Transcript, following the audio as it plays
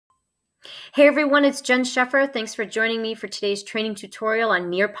Hey everyone, it's Jen Sheffer. Thanks for joining me for today's training tutorial on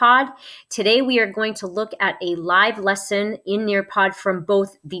Nearpod. Today we are going to look at a live lesson in Nearpod from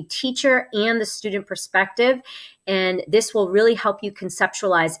both the teacher and the student perspective. And this will really help you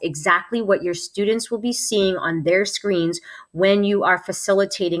conceptualize exactly what your students will be seeing on their screens when you are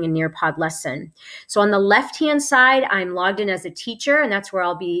facilitating a Nearpod lesson. So on the left-hand side, I'm logged in as a teacher, and that's where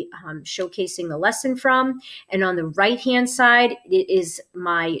I'll be showcasing the lesson from. And on the right-hand side, it is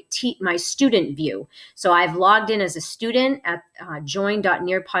my student view. So I've logged in as a student at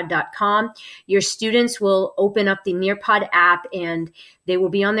join.nearpod.com. Your students will open up the Nearpod app and they will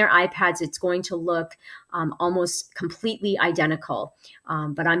be on their iPads. It's going to look almost completely identical,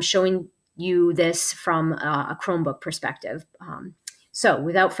 but I'm showing you this from a Chromebook perspective. So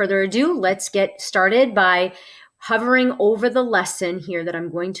without further ado, let's get started by hovering over the lesson here that I'm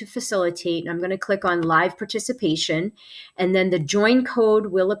going to facilitate. And I'm going to click on live participation, and then the join code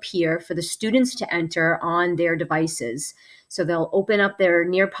will appear for the students to enter on their devices. So they'll open up their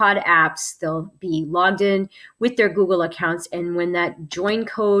Nearpod apps, they'll be logged in with their Google accounts, and when that join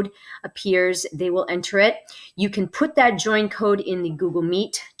code appears, they will enter it. You can put that join code in the Google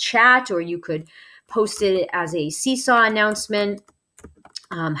Meet chat, or you could post it as a Seesaw announcement.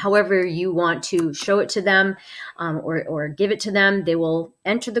 However you want to show it to them or give it to them, they will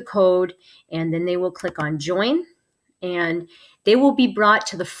enter the code and then they will click on join, and they will be brought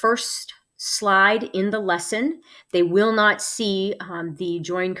to the first slide in the lesson. They will not see the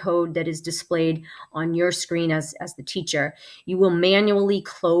join code that is displayed on your screen as the teacher. You will manually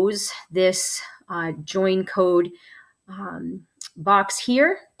close this join code box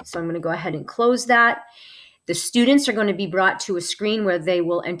here. So I'm going to go ahead and close that. The students are going to be brought to a screen where they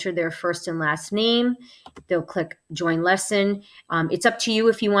will enter their first and last name. They'll click join lesson. It's up to you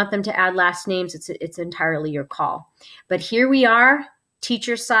if you want them to add last names. It's entirely your call. But here we are,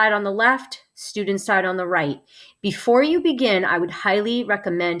 teacher side on the left, student side on the right. Before you begin, I would highly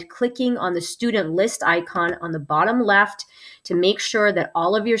recommend clicking on the student list icon on the bottom left to make sure that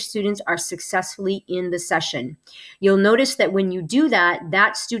all of your students are successfully in the session. You'll notice that when you do that,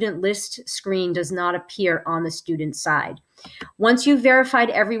 that student list screen does not appear on the student side. Once you've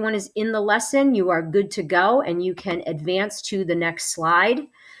verified everyone is in the lesson, you are good to go and you can advance to the next slide.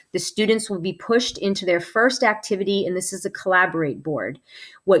 The students will be pushed into their first activity, and this is a collaborate board.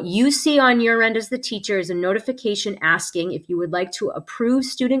 What you see on your end as the teacher is a notification asking if you would like to approve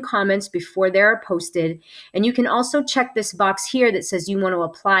student comments before they're posted. And you can also check this box here that says you want to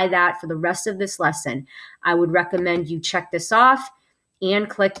apply that for the rest of this lesson. I would recommend you check this off and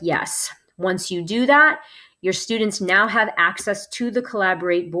click yes. Once you do that, your students now have access to the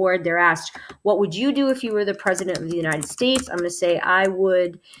Collaborate board. They're asked, what would you do if you were the President of the United States? I'm going to say, I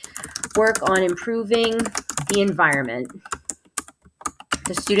would work on improving the environment.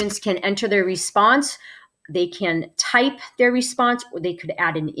 The students can enter their response. They can type their response, or they could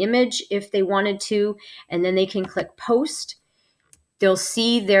add an image if they wanted to, and then they can click post. They'll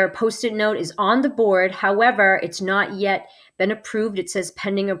see their post-it note is on the board. However, it's not yet been approved. It says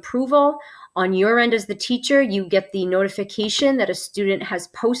pending approval. On your end as the teacher, you get the notification that a student has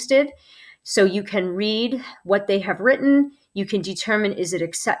posted, so you can read what they have written. You can determine is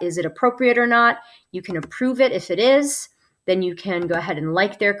it appropriate or not. You can approve it if it is. Then you can go ahead and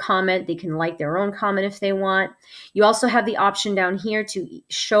like their comment. They can like their own comment if they want. You also have the option down here to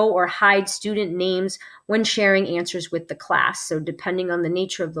show or hide student names when sharing answers with the class. So depending on the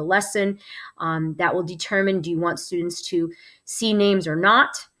nature of the lesson, that will determine, do you want students to see names or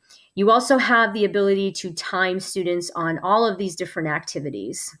not? You also have the ability to time students on all of these different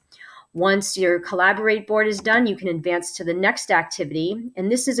activities. Once your Collaborate board is done, you can advance to the next activity. And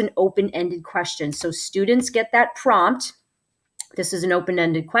this is an open-ended question. So students get that prompt. This is an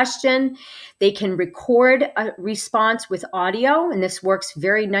open-ended question. They can record a response with audio, and this works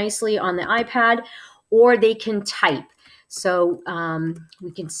very nicely on the iPad, or they can type. So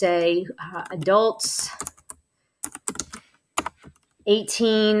we can say adults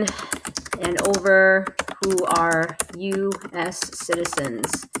 18 and over who are U.S.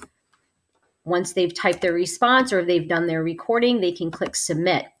 citizens. Once they've typed their response or if they've done their recording, they can click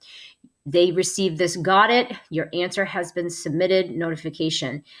submit. They receive this got it, your answer has been submitted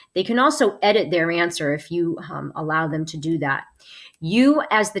notification. They can also edit their answer if you allow them to do that. You,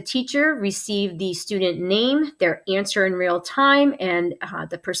 as the teacher, receive the student name, their answer in real time, and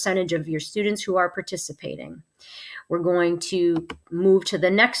the percentage of your students who are participating. We're going to move to the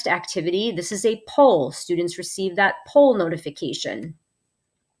next activity. This is a poll. Students receive that poll notification.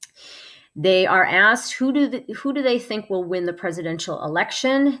 They are asked, who do they think will win the presidential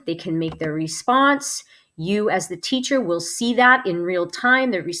election? They can make their response. You as the teacher will see that in real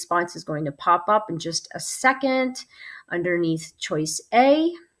time. The response is going to pop up in just a second. Underneath choice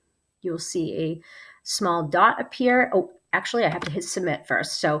A, you'll see a small dot appear. Oh, actually, I have to hit submit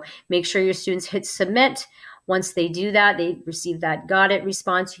first. So make sure your students hit submit. Once they do that, they receive that got it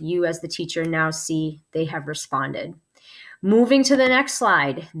response. You as the teacher now see they have responded. Moving to the next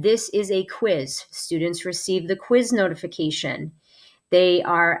slide. This is a quiz. Students receive the quiz notification. They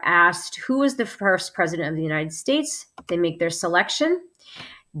are asked, who is the first president of the United States? They make their selection.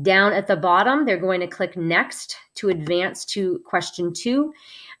 Down at the bottom, they're going to click next to advance to question 2.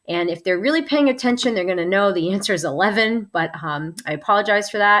 And if they're really paying attention, they're going to know the answer is 11, but I apologize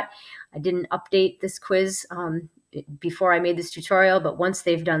for that. I didn't update this quiz before I made this tutorial, but once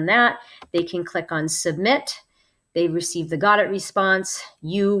they've done that, they can click on submit. They receive the got it response.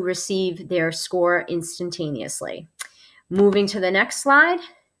 You receive their score instantaneously. Moving to the next slide,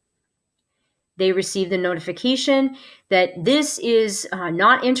 they receive the notification that this is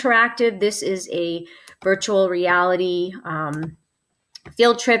not interactive. This is a virtual reality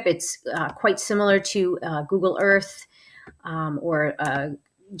field trip. It's quite similar to Google Earth or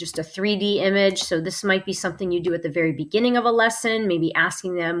just a 3D image. So this might be something you do at the very beginning of a lesson, maybe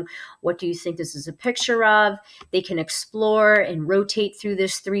asking them, what do you think this is a picture of? They can explore and rotate through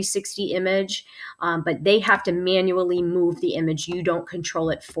this 360 image, but they have to manually move the image. You don't control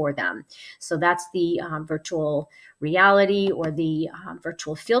it for them. So that's the virtual reality or the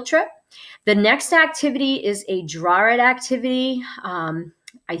virtual field trip. The next activity is a draw it activity.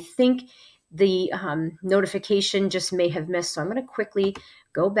 I think the notification just may have missed. So I'm going to quickly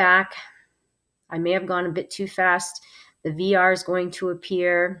go back. I may have gone a bit too fast. The VR is going to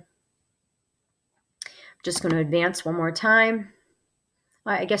appear. I'm just going to advance one more time.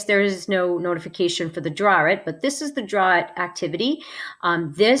 I guess there is no notification for the draw it, but this is the draw it activity.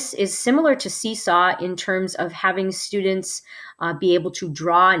 This is similar to Seesaw in terms of having students be able to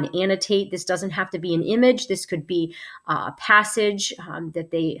draw and annotate. This doesn't have to be an image. This could be a passage that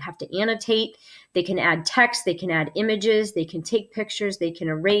they have to annotate. They can add text, they can add images, they can take pictures, they can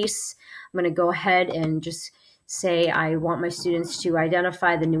erase. I'm going to go ahead and just say I want my students to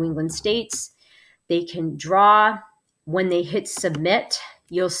identify the New England states. They can draw. When they hit submit,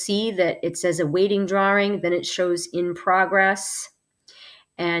 you'll see that it says awaiting drawing, then it shows in progress,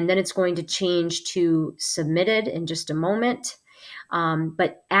 and then it's going to change to submitted in just a moment.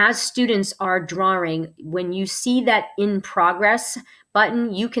 But as students are drawing, when you see that in progress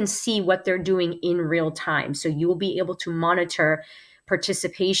button, you can see what they're doing in real time. So you will be able to monitor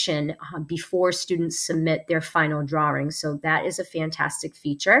participation before students submit their final drawing. So that is a fantastic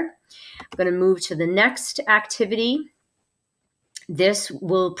feature. I'm going to move to the next activity. This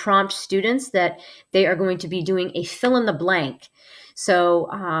will prompt students that they are going to be doing a fill in the blank. So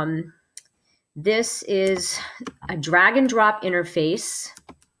this is a drag and drop interface.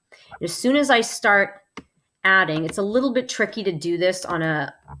 As soon as I start adding, it's a little bit tricky to do this on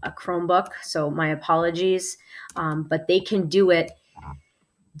a Chromebook, so my apologies, but they can do it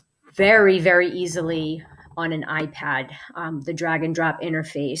very, very easily on an iPad, the drag and drop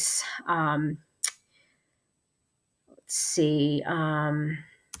interface. Let's see.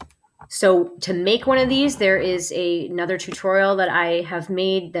 So to make one of these, there is another tutorial that I have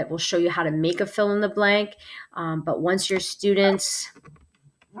made that will show you how to make a fill in the blank. But once your students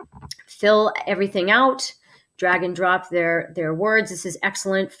fill everything out, drag and drop their words, this is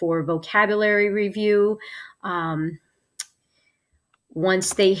excellent for vocabulary review.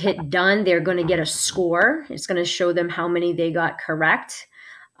 Once they hit done, they're going to get a score. It's going to show them how many they got correct.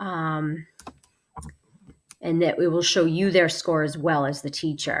 And that it will show you their score as well as the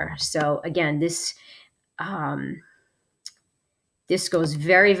teacher. So again, this goes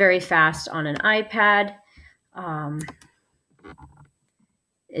very, very fast on an iPad. And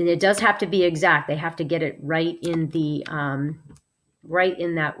it does have to be exact. They have to get it right in the right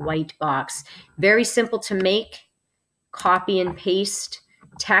in that white box. Very simple to make. Copy and paste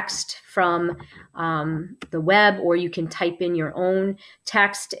text from the web, or you can type in your own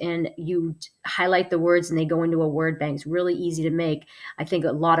text and you highlight the words and they go into a word bank. It's really easy to make. I think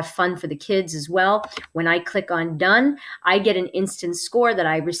a lot of fun for the kids as well. When I click on done, I get an instant score that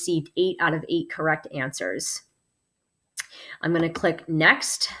I received 8 out of 8 correct answers. I'm going to click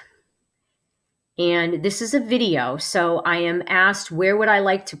next. And this is a video. So I am asked, where would I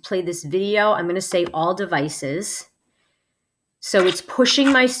like to play this video? I'm going to say all devices. So it's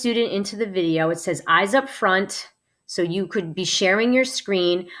pushing my student into the video. It says eyes up front. So you could be sharing your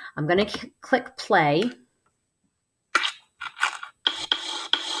screen. I'm going to click play.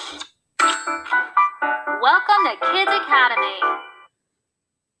 Welcome to Kids Academy.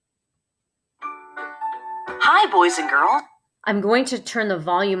 Hi, boys and girls. I'm going to turn the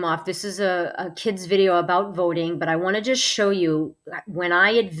volume off. This is a kid's video about voting, but I want to just show you when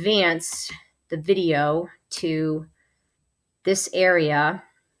I advance the video to this area,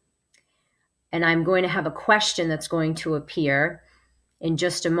 and I'm going to have a question that's going to appear in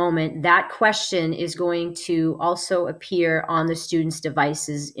just a moment. That question is going to also appear on the students'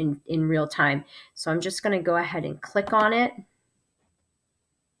 devices in real time. So I'm just going to go ahead and click on it.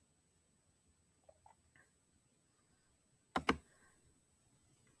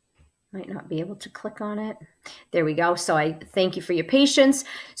 Might not be able to click on it. There we go. So I thank you for your patience.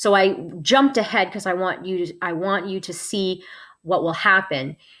 So I jumped ahead because I want you to see what will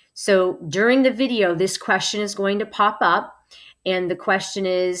happen. So during the video, this question is going to pop up. And the question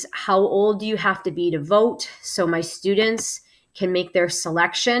is, how old do you have to be to vote? So my students can make their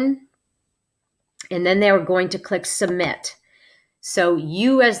selection. And then they're going to click submit. So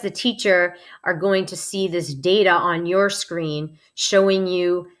you as the teacher are going to see this data on your screen showing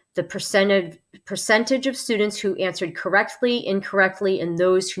you the percentage of students who answered correctly, incorrectly, and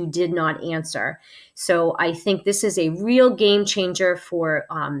those who did not answer. So I think this is a real game changer for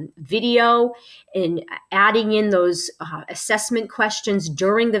video and adding in those assessment questions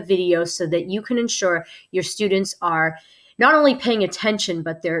during the video so that you can ensure your students are not only paying attention,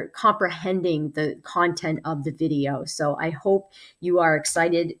 but they're comprehending the content of the video. So I hope you are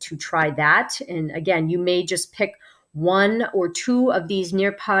excited to try that. And again, you may just pick one or two of these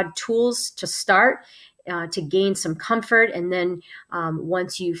Nearpod tools to start to gain some comfort. And then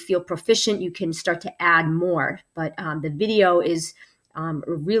once you feel proficient, you can start to add more. But the video is a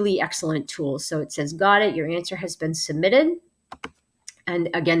really excellent tool. So it says, got it, your answer has been submitted. And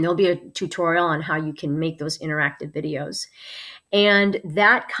again, there'll be a tutorial on how you can make those interactive videos. And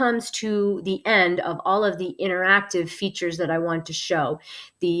that comes to the end of all of the interactive features that I want to show.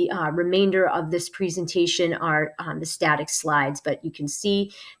 The remainder of this presentation are the static slides, but you can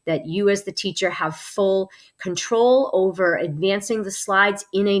see that you as the teacher have full control over advancing the slides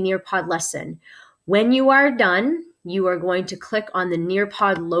in a Nearpod lesson. When you are done, you are going to click on the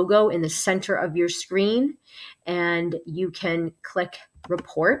Nearpod logo in the center of your screen, and you can click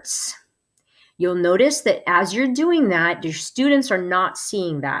Reports. You'll notice that as you're doing that, your students are not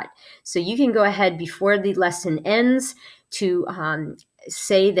seeing that. So you can go ahead before the lesson ends to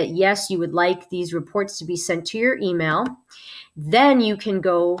say that, yes, you would like these reports to be sent to your email. Then you can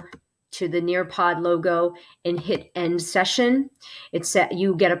go to the Nearpod logo and hit End Session.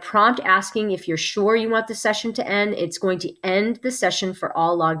 You get a prompt asking if you're sure you want the session to end. It's going to end the session for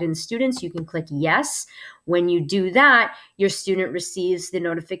all logged in students. You can click Yes. When you do that, your student receives the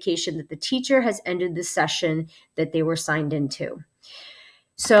notification that the teacher has ended the session that they were signed into.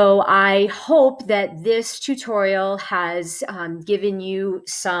 So I hope that this tutorial has given you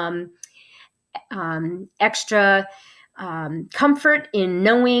some extra comfort in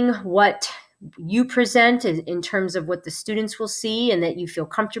knowing what you present in terms of what the students will see, and that you feel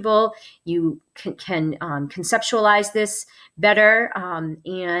comfortable. You can conceptualize this better.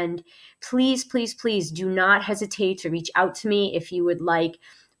 And please, please, please do not hesitate to reach out to me if you would like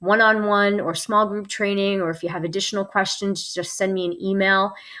one-on-one or small group training, or if you have additional questions, just send me an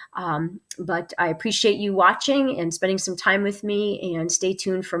email. But I appreciate you watching and spending some time with me, and stay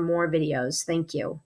tuned for more videos. Thank you.